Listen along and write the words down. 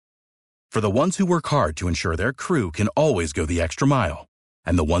For the ones who work hard to ensure their crew can always go the extra mile,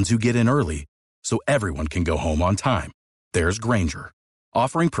 and the ones who get in early so everyone can go home on time, there's Grainger,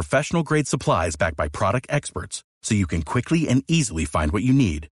 offering professional-grade supplies backed by product experts so you can quickly and easily find what you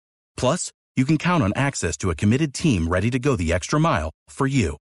need. Plus, you can count on access to a committed team ready to go the extra mile for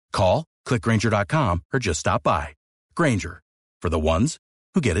you. Call, click Grainger.com, or just stop by. Grainger, for the ones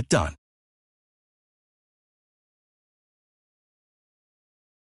who get it done.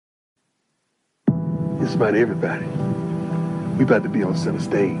 It's about everybody. We about to be on center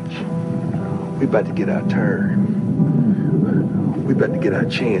stage. We about to get our turn. We about to get our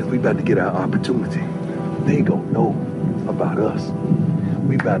chance. We about to get our opportunity. They gonna know about us.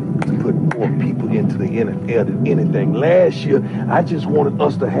 We about to put more people into the NFL than anything. Last year, I just wanted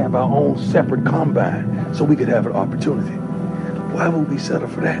us to have our own separate combine so we could have an opportunity. Why would we settle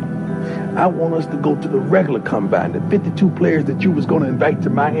for that? I want us to go to the regular combine, the 52 players that you was going to invite to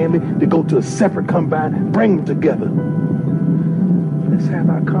Miami to go to a separate combine, bring them together. Let's have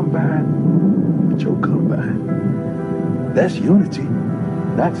our combine with your combine. That's unity,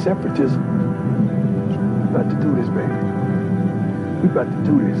 not separatism. We're about to do this, baby. We're about to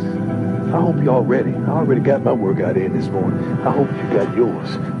do this. I hope y'all ready. I already got my workout in this morning. I hope you got yours.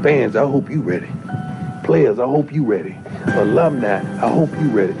 Fans, I hope you ready. Players, I hope you ready. Alumni, I hope you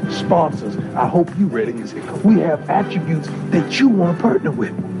ready. Sponsors, I hope you ready. We have attributes that you want to partner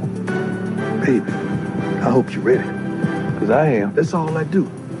with. Baby, I hope you're ready. Because I am. That's all I do.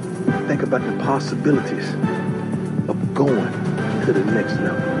 Think about the possibilities of going to the next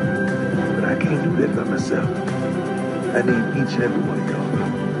level. But I can't do that by myself. I need each and every one of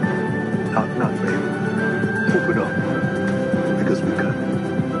y'all. Knock, baby. Open up. Because we got it.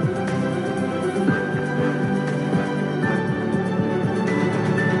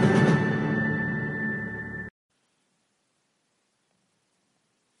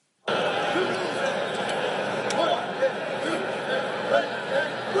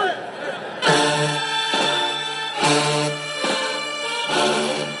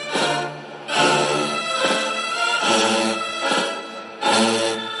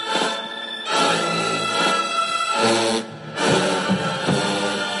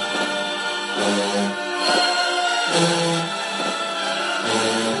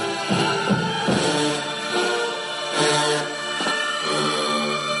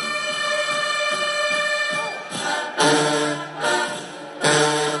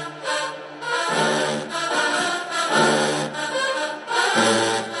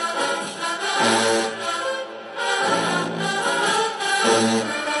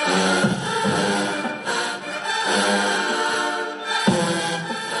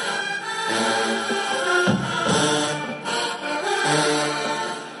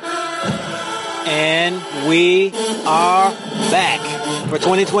 We are back for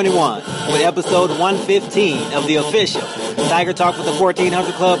 2021 with episode 115 of the official Tiger Talk with the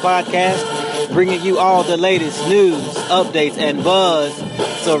 1400 Club podcast, bringing you all the latest news, updates, and buzz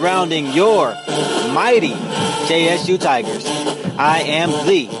surrounding your mighty JSU Tigers. I am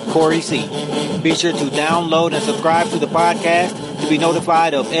the Corey C. Be sure to download and subscribe to the podcast to be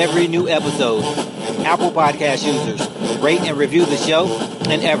notified of every new episode. Apple Podcast users, rate and review the show,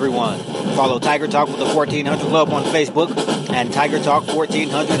 and everyone. Follow Tiger Talk with the 1400 Club on Facebook and Tiger Talk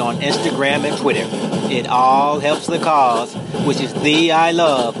 1400 on Instagram and Twitter. It all helps the cause, which is the I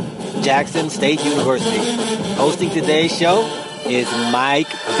love Jackson State University. Hosting today's show is Mike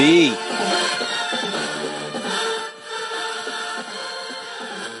B.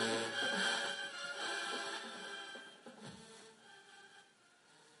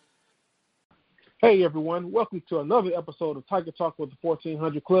 Hey everyone, welcome to another episode of Tiger Talk with the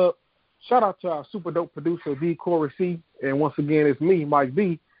 1400 Club. Shout out to our super dope producer, D. Corey C. And once again, it's me, Mike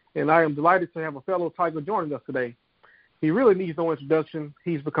B. And I am delighted to have a fellow Tiger joining us today. He really needs no introduction.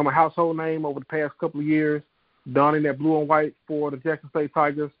 He's become a household name over the past couple of years, donning that blue and white for the Jackson State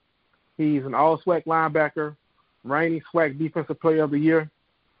Tigers. He's an all-SWAC linebacker, reigning SWAC Defensive Player of the Year.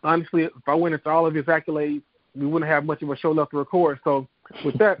 Honestly, if I went into all of his accolades, we wouldn't have much of a show left to record. So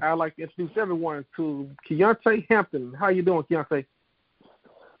with that, I'd like to introduce everyone to Keontae Hampton. How you doing, Keontae?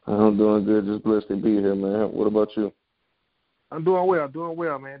 I'm doing good. Just blessed to be here, man. What about you? I'm doing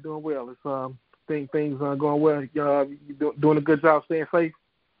well, man. Doing well. It's things are going well. You doing a good job staying safe?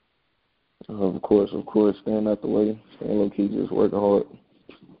 Of course. Staying out the way, staying low key, just working hard.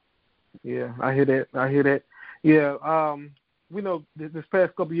 Yeah, I hear that. Yeah, we know this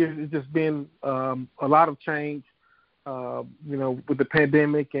past couple of years it's just been a lot of change. With the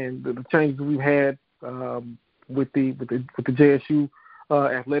pandemic and the changes we've had with the JSU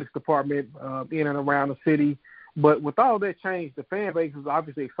athletics department in and around the city. But with all that change, the fan base is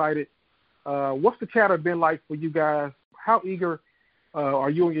obviously excited What's the chatter been like for you guys? How eager are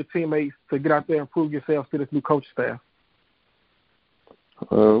you and your teammates to get out there and prove yourselves to this new coach staff?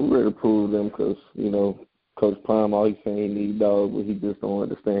 We're ready to prove them because, Coach Prime, all he's saying he need dogs, but he just don't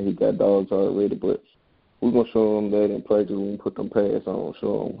understand he got dogs already. But we're going to show him that in practice when we put them pads on.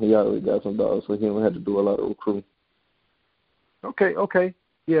 Show him he already got some dogs, so he don't have to do a lot of recruiting. Okay.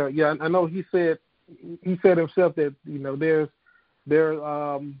 Yeah. I know he said himself that, there's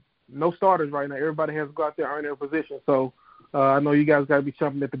no starters right now. Everybody has to go out there and earn their position. So I know you guys got to be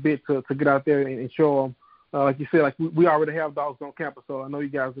chomping at the bit to get out there and show them. Like you said, like we already have dogs on campus, so I know you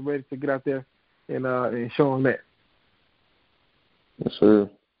guys are ready to get out there and show them that. Yes, sir.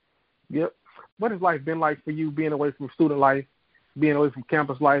 Yep. What has life been like for you being away from student life, being away from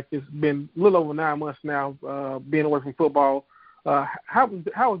campus life? It's been a little over 9 months now, being away from football. How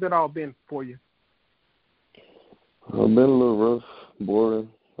has that all been for you? Been a little rough, boring.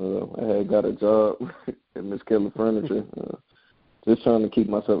 I had got a job at Miss Kelly Furniture. Just trying to keep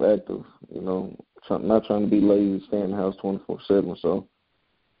myself active, not trying to be lazy, stay in the house 24/7. So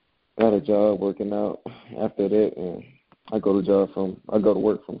got a job working out after that, and I go to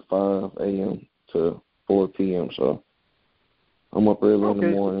work from 5 a.m. to 4 p.m. So I'm up early in the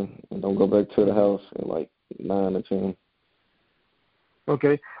morning and don't go back to the house at like 9 or 10.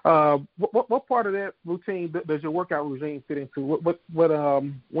 Okay. What part of that routine does your workout regime fit into? What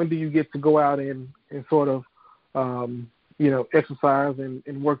when do you get to go out and sort of exercise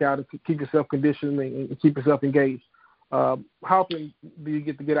and work out to keep yourself conditioned and keep yourself engaged? How often do you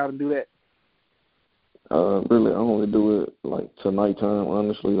get out and do that? Really, I only do it like to nighttime,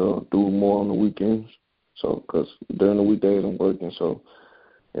 honestly, or do more on the weekends. So, because during the weekdays I'm working, so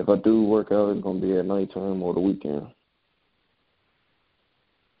if I do work out, it's going to be at nighttime or the weekend.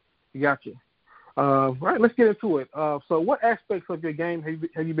 Gotcha. All right, let's get into it. So what aspects of your game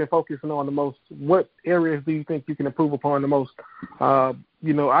have you been focusing on the most? What areas do you think you can improve upon the most?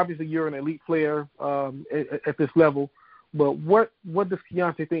 Obviously you're an elite player at this level, but what does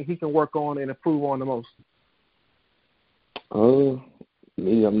Keontae think he can work on and improve on the most?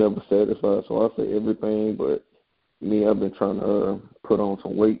 Me, I'm never satisfied, so I say everything, but me, I've been trying to put on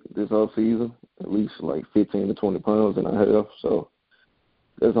some weight this off season, at least like 15 to 20 pounds and a half, so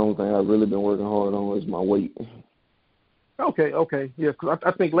that's the only thing I've really been working hard on is my weight. Okay. Yeah, because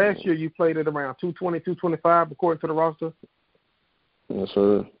I think last year you played at around 220, 225 according to the roster. Yes,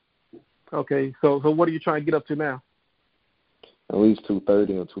 sir. Okay, so what are you trying to get up to now? At least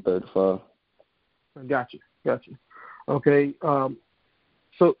 230 or 235. Gotcha. Okay,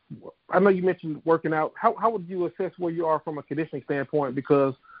 so I know you mentioned working out. How would you assess where you are from a conditioning standpoint?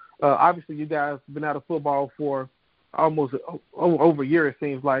 Because obviously you guys have been out of football for almost over a year, it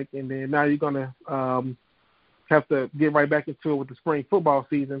seems like, and then now you're going to have to get right back into it with the spring football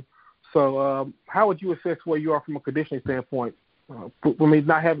season. So how would you assess where you are from a conditioning standpoint? For me,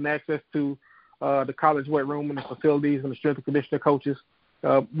 not having access to the college weight room and the facilities and the strength and conditioning coaches,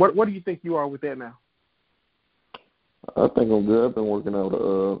 what do you think you are with that now? I think I'm good. I've been working out with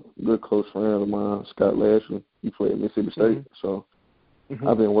a good close friend of mine, Scott Lashley. He played at Mississippi State, so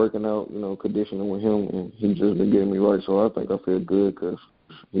I've been working out, conditioning with him, and he's just been getting me right. So I think I feel good because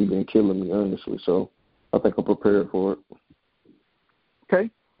he's been killing me, honestly. So I think I'm prepared for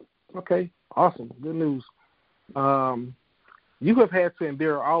it. Okay. Awesome. Good news. You have had to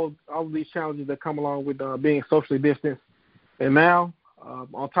endure all of these challenges that come along with being socially distanced, and now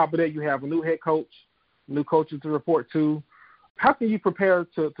on top of that, you have a new head coach, new coaches to report to. How can you prepare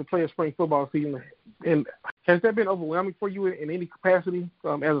to play a spring football season? And has that been overwhelming for you in any capacity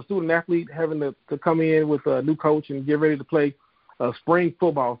as a student athlete, having to come in with a new coach and get ready to play a spring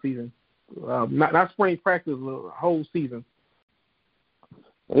football season? Not spring practice, a whole season.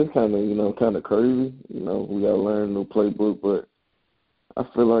 It's kind of crazy. We got to learn a new playbook, but I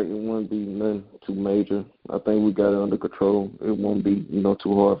feel like it wouldn't be nothing too major. I think we got it under control. It won't be,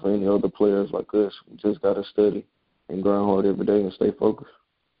 too hard for any other players like us. We just got to study and grind hard every day and stay focused.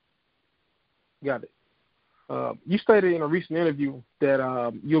 Got it. You stated in a recent interview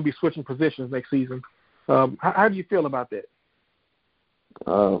that you'll be switching positions next season. How do you feel about that?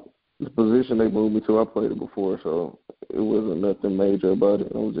 The position they moved me to, I played it before, so it wasn't nothing major about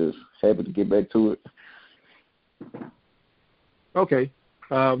it. I was just happy to get back to it. Okay.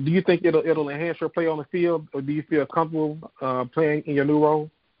 Do you think it'll enhance your play on the field, or do you feel comfortable playing in your new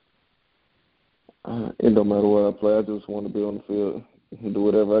role? It don't matter where I play. I just want to be on the field and do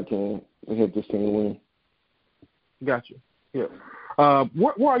whatever I can to help this team win. Gotcha. Yeah.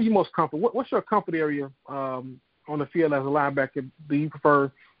 Where are you most comfortable? What's your comfort area on the field as a linebacker? Do you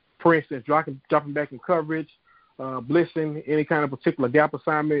prefer, for instance, dropping back in coverage, blitzing, any kind of particular gap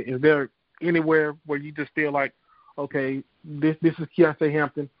assignment? Is there anywhere where you just feel like, okay, this is Keontae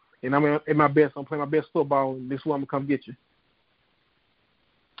Hampton, and I'm at my best. I'm playing my best football, and this is where I'm going to come get you?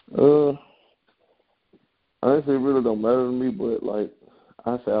 Honestly, it really don't matter to me, but, like,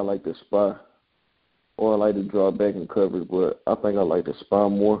 I say I like to spy or I like to drop back in coverage, but I think I like to spy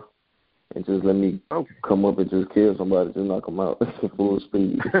more and just let me come up and just kill somebody, just knock them out full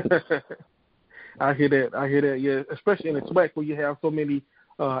speed. I hear that, yeah, especially in the SWAC where you have so many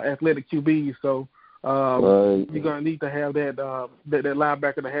athletic QBs, so right. You're going to need to have that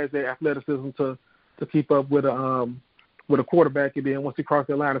linebacker that has that athleticism to keep up with a quarterback, and then once he crosses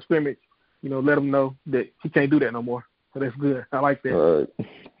the line of scrimmage, let him know that he can't do that no more. So that's good. I like that.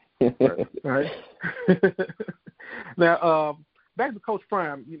 All right. Now, back to Coach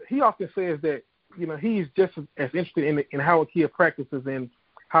Prime. He often says that he's just as interested in how a kid practices and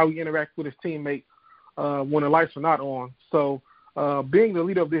how he interacts with his teammates when the lights are not on. So, being the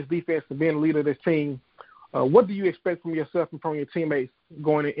leader of this defense and being the leader of this team, what do you expect from yourself and from your teammates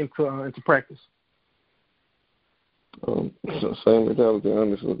going into practice? Same mentality,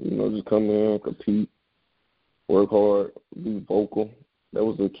 honestly. Just come in, compete, work hard, be vocal. That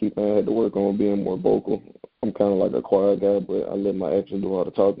was the key thing I had to work on, being more vocal. I'm kind of like a quiet guy, but I let my actions do all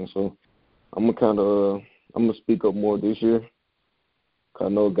the talking. So I'm gonna speak up more this year. I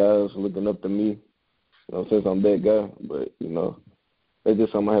know guys are looking up to me, since I'm that guy. But it's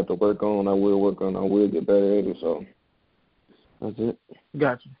just something I have to work on. I will work on. I will get better at it. So that's it.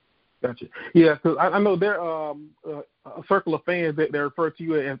 Gotcha. Yeah, because I know there a circle of fans that they refer to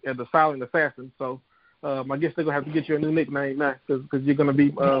you as the silent assassin. So I guess they're going to have to get you a new nickname now because you're going to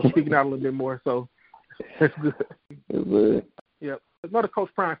be speaking out a little bit more. So that's good. Good. Yeah. Another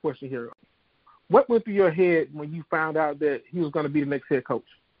Coach Prime question here. What went through your head when you found out that he was going to be the next head coach?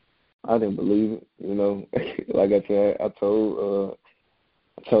 I didn't believe it. Like I said, I told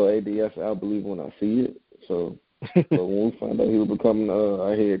AD, I said, I believe when I see it. So when we found out he was becoming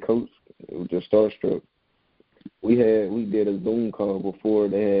our head coach, it was just starstruck. We did a Zoom call before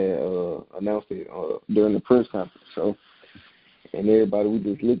they had announced it during the press conference. So, and everybody was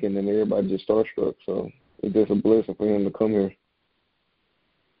just looking, and everybody just starstruck. So it's just a blessing for him to come here.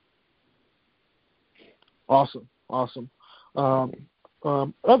 Awesome.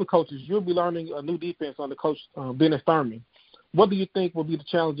 Other coaches, you'll be learning a new defense under Coach Dennis Thurman. What do you think will be the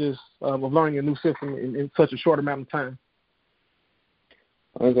challenges of learning a new system in such a short amount of time?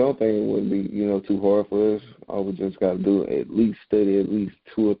 I don't think it would be, too hard for us. All we just got to do is study at least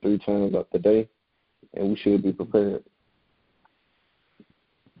 2 or 3 times out the day, and we should be prepared.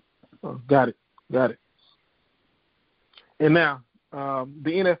 Oh, got it. And now,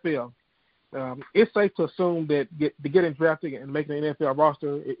 the NFL. It's safe to assume that getting drafted and making an NFL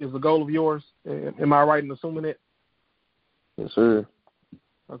roster is a goal of yours. Am I right in assuming that? Yes, sir.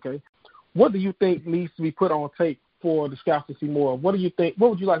 Okay. What do you think needs to be put on tape for the scouts to see more? What do you think? What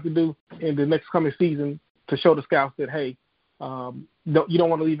would you like to do in the next coming season to show the scouts that, hey, you don't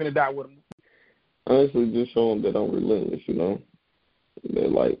want to leave any doubt with them? Honestly, just show them that I'm relentless.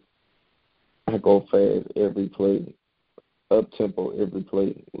 That like I go fast every play, up tempo every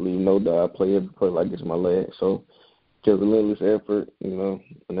play. Leave no doubt. I play every play like it's my last. So just relentless effort, and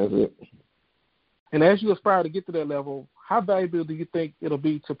that's it. And as you aspire to get to that level, how valuable do you think it'll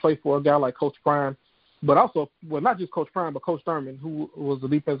be to play for a guy like Coach Prime, but also, well, not just Coach Prime, but Coach Thurman, who was the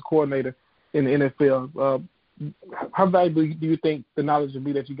defensive coordinator in the NFL? How valuable do you think the knowledge will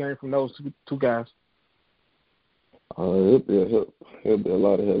be that you gain from those two guys? It'll be a help. It'll be a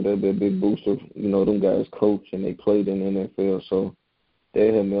lot of help. That'll be a big booster. Them guys coach and they played in the NFL, so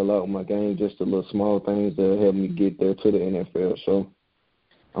they help me a lot with my game, just the little small things that help me get there to the NFL. So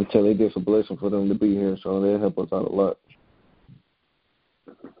I'm telling you, it's a blessing for them to be here, so they'll help us out a lot.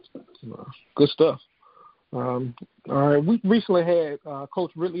 Good stuff. All right, we recently had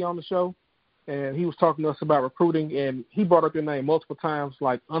Coach Ridley on the show, and he was talking to us about recruiting, and he brought up your name multiple times,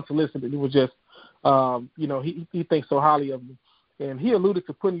 like unsolicited. It was just, he thinks so highly of you. And he alluded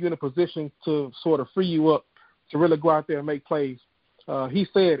to putting you in a position to sort of free you up to really go out there and make plays. He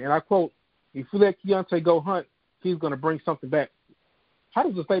said, and I quote, "If you let Keontae go hunt, he's going to bring something back." How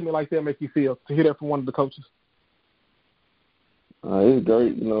does a statement like that make you feel, to hear that from one of the coaches? It's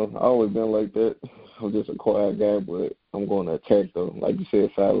great. I've always been like that. I'm just a quiet guy, but I'm going to attack, though. Like you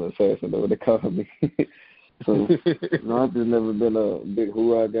said, silent assassin, though, they call me. So, I've just never been a big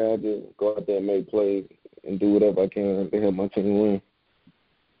hoorah guy. I just go out there and make plays and do whatever I can to help my team win.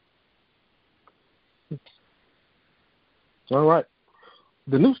 All right.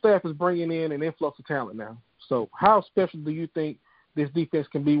 The new staff is bringing in an influx of talent now. So how special do you think this defense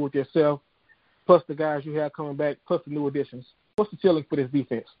can be with yourself, plus the guys you have coming back, plus the new additions? What's the ceiling for this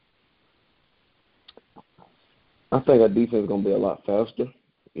defense? I think our defense is going to be a lot faster,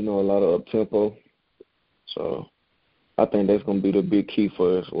 a lot of up-tempo. So I think that's going to be the big key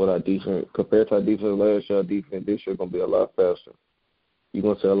for us with our defense. Compared to our defense last year, our defense this year is going to be a lot faster. You're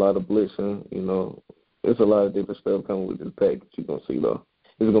going to see a lot of blitzing, There's a lot of different stuff coming with this package you're going to see, though.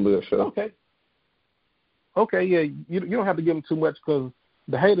 It's going to be a show. Okay, yeah. You don't have to give them too much because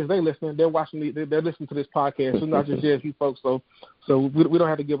the haters, they're listening to this podcast. It's not just JSU folks, so we don't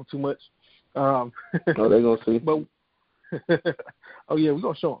have to give them too much. Oh, they're going to see. But, oh, yeah, we're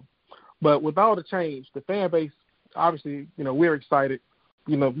going to show them. But with all the change, the fan base, obviously, we're excited.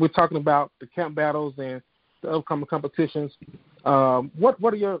 We're talking about the camp battles and the upcoming competitions. What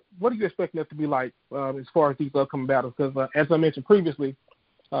are you expecting it to be like as far as these upcoming battles? Because as I mentioned previously,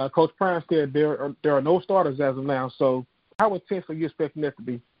 Coach Prime said there are no starters as of now. So how intense are you expecting that to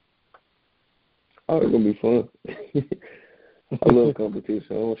be? Oh, it's gonna be fun. I love competition.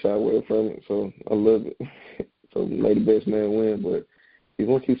 I don't shy away from it, so I love it. So may the best man win, but you're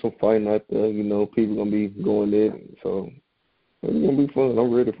gonna see some fighting out there. People gonna be going there, so it's gonna be fun.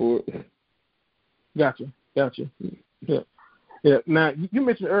 I'm ready for it. Gotcha. Yeah. Now you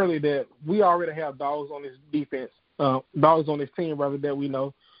mentioned earlier that we already have dogs on this defense, dogs on this team rather that we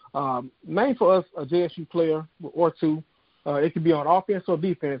know. Name for us a JSU player or two. It could be on offense or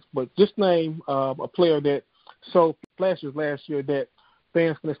defense, but just name a player that showed flashes last year that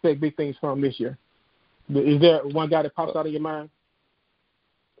fans can expect big things from this year. Is there one guy that pops out of your mind?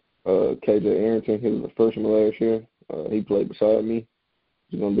 KJ Arrington. He was a freshman last year. He played beside me.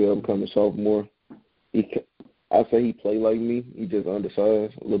 He's going to be able to become a sophomore. I say he played like me. He just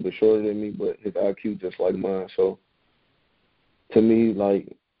undersized, a little bit shorter than me, but his IQ just like mine. So to me,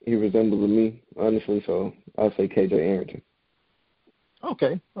 he resembles me, honestly. So I say KJ Arrington.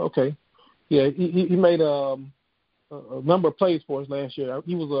 Okay. Yeah, he made a number of plays for us last year.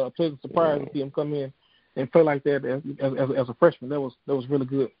 He was a pleasant surprise to see him come in and play like that as a freshman. That was really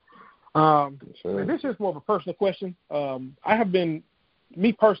good. Sure. And this is more of a personal question. I've been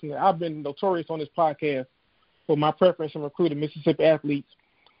notorious on this podcast for my preference in recruiting Mississippi athletes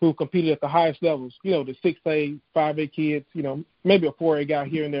who competed at the highest levels, the 6A, 5A kids, maybe a 4A guy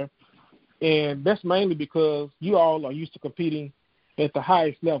here and there. And that's mainly because you all are used to competing at the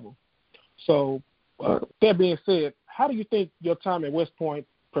highest level. So that being said, how do you think your time at West Point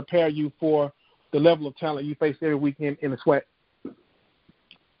prepare you for the level of talent you face every weekend in the SWAC? It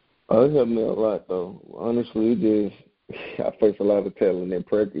helped me a lot, though. Honestly, I face a lot of talent in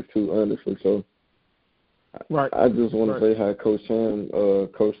practice, too, honestly. So right. I just want to say how Coach Chan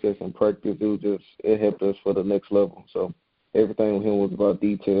coached us in practice. It helped us for the next level. So everything with him was about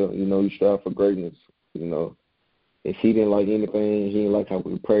detail. You strive for greatness. If he didn't like anything, he didn't like how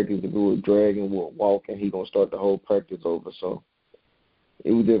we practiced, if we were dragging, we were walking, he going to start the whole practice over. So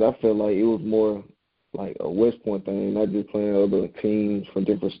it was I felt like it was more like a West Point thing, not just playing other teams from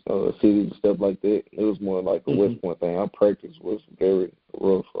different cities and stuff like that. It was more like a West Point thing. Our practice was very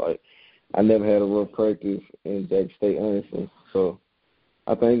rough. I never had a rough practice in Jackson State, honestly. So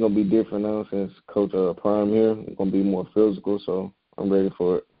I think it's going to be different now since Coach Prime here. It's going to be more physical, so I'm ready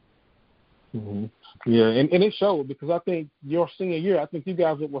for it. Mm-hmm. Yeah, and it showed because I think your senior year, I think you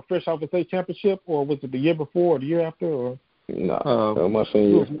guys were fresh off the state championship, or was it the year before or the year after? Or my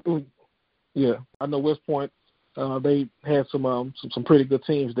senior year. Yeah, I know West Point. They had some pretty good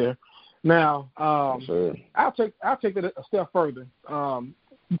teams there. Now, sure. I'll take it a step further.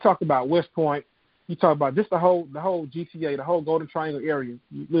 You talked about West Point. You talk about just the whole GCA, the whole Golden Triangle area.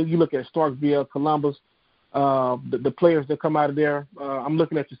 You look at Starkville, Columbus, the players that come out of there. I'm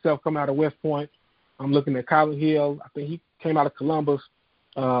looking at yourself coming out of West Point. I'm looking at Colin Hill. I think he came out of Columbus.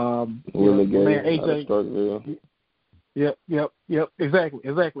 Really good. Man, AJ. Yep.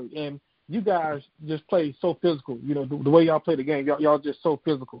 Exactly. And you guys just play so physical. The way y'all play the game, y'all just so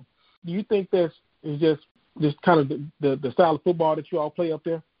physical. Do you think this is just kind of the style of football that you all play up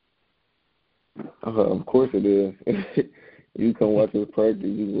there? Of course it is. You come watch us practice.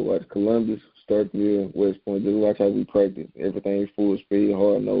 You can watch Columbus, Starkville, West Point. Just watch how we practice. Everything is full speed,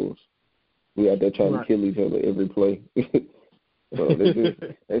 hard nose. We out there trying to kill each other every play. So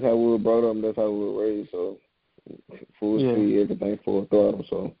that's how we were brought up. That's how we were raised. So full speed, everything full throttle.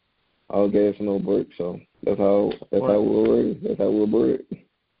 So all gas, no brakes. So that's how we were raised. That's how we were bred.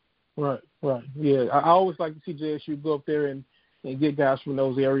 Right. Yeah, I always like to see JSU go up there and get guys from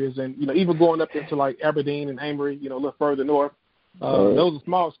those areas, and even going up into like Aberdeen and Amory, a little further north. Those are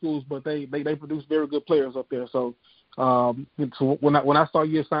small schools, but they produce very good players up there. So, so when I saw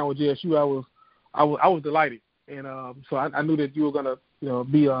you sign with JSU, I was delighted, and so I knew that you were gonna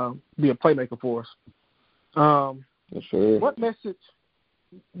be a playmaker for us. Sure. What message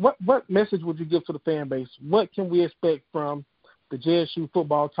what message would you give to the fan base? What can we expect from the JSU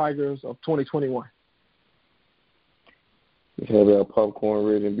football Tigers of 2021? Just have our popcorn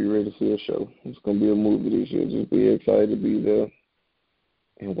ready and be ready to see a show. It's going to be a movie this year. Just be excited to be there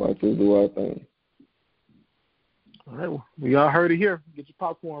and watch us do our thing. All right, well, we all heard it here. Get your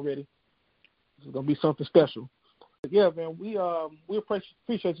popcorn ready. This is going to be something special. Yeah, man, we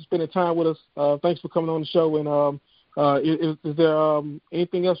appreciate you spending time with us. Thanks for coming on the show. And is there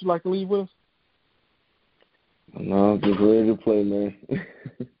anything else you'd like to leave with us? No, I'm just ready to play, man.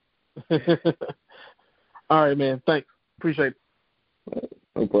 All right, man. Thanks. Appreciate it.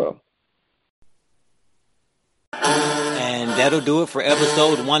 No problem. And that'll do it for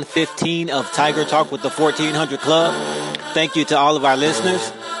episode 115 of Tiger Talk with the 1400 Club. Thank you to all of our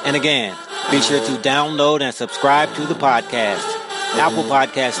listeners. And again, be sure to download and subscribe to the podcast. Apple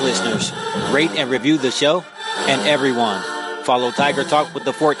Podcast listeners, rate and review the show. And everyone, follow Tiger Talk with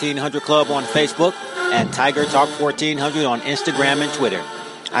the 1400 Club on Facebook and Tiger Talk 1400 on Instagram and Twitter.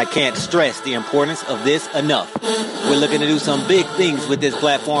 I can't stress the importance of this enough. We're looking to do some big things with this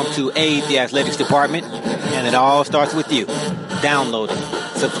platform to aid the athletics department, and it all starts with you. Downloading,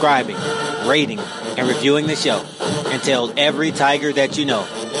 subscribing, rating, and reviewing the show. And tell every Tiger that you know.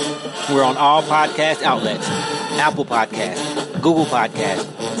 We're on all podcast outlets: Apple Podcasts, Google Podcasts,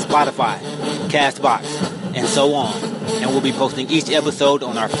 Spotify, CastBox, and so on. And we'll be posting each episode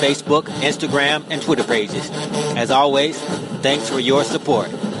on our Facebook, Instagram, and Twitter pages. As always, thanks for your support.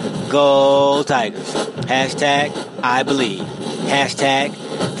 Go Tigers. Hashtag I believe.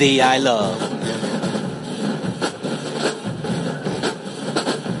 Hashtag the I love.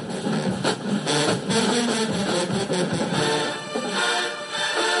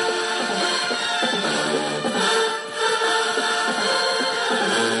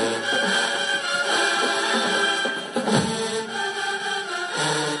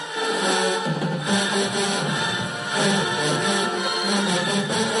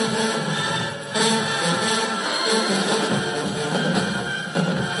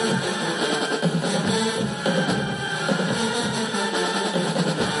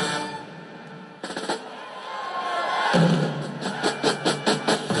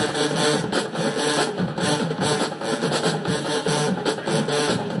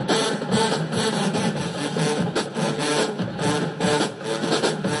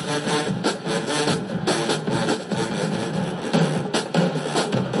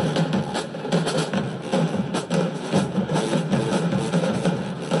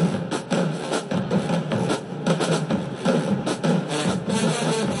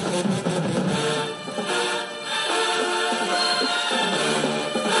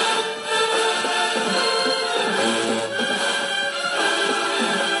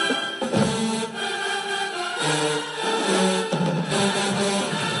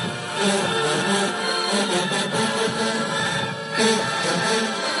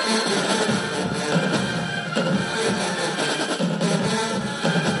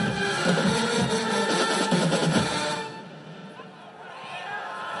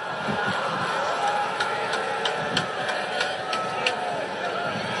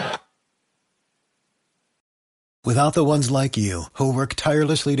 Without the ones like you, who work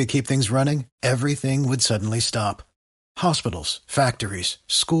tirelessly to keep things running, everything would suddenly stop. Hospitals, factories,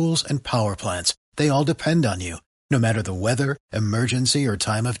 schools, and power plants, they all depend on you. No matter the weather, emergency, or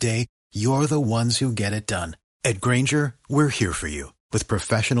time of day, you're the ones who get it done. At Grainger, we're here for you with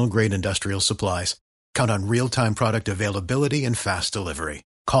professional-grade industrial supplies. Count on real-time product availability and fast delivery.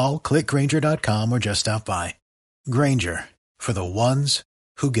 Call, click Grainger.com, or just stop by. Grainger, for the ones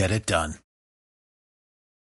who get it done.